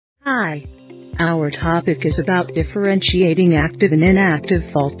Hi. Our topic is about differentiating active and inactive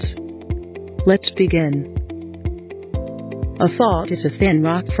faults. Let's begin. A fault is a thin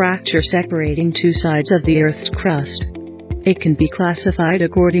rock fracture separating two sides of the Earth's crust. It can be classified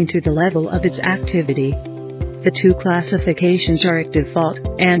according to the level of its activity. The two classifications are active fault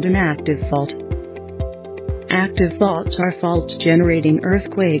and inactive fault. Active faults are faults generating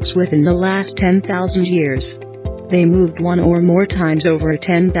earthquakes within the last 10,000 years. They moved one or more times over a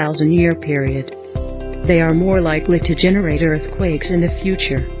 10,000-year period. They are more likely to generate earthquakes in the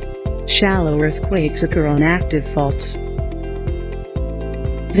future. Shallow earthquakes occur on active faults.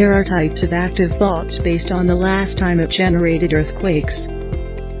 There are types of active faults based on the last time it generated earthquakes.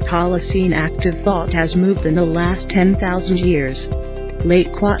 Holocene active fault has moved in the last 10,000 years.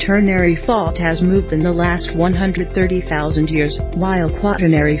 Late Quaternary fault has moved in the last 130,000 years, while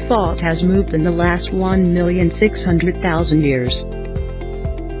Quaternary fault has moved in the last 1,600,000 years.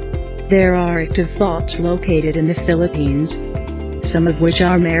 There are active faults located in the Philippines, some of which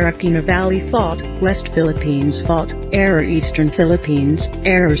are Marikina Valley Fault, West Philippines Fault, Error Eastern Philippines,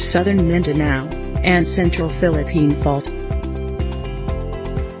 Error Southern Mindanao, and Central Philippine Fault.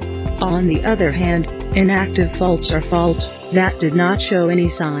 On the other hand, inactive faults are faults that did not show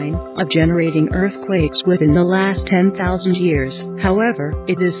any sign of generating earthquakes within the last 10,000 years. However,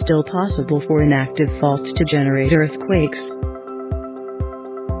 it is still possible for inactive faults to generate earthquakes.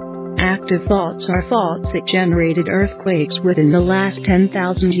 Active faults are faults that generated earthquakes within the last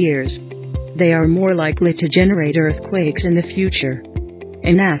 10,000 years. They are more likely to generate earthquakes in the future.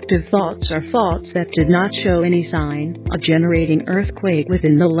 Inactive faults are faults that did not show any sign of generating earthquake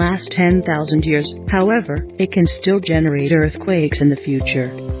within the last 10,000 years. However, it can still generate earthquakes in the future.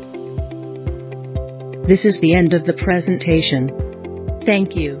 This is the end of the presentation.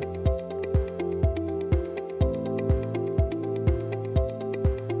 Thank you.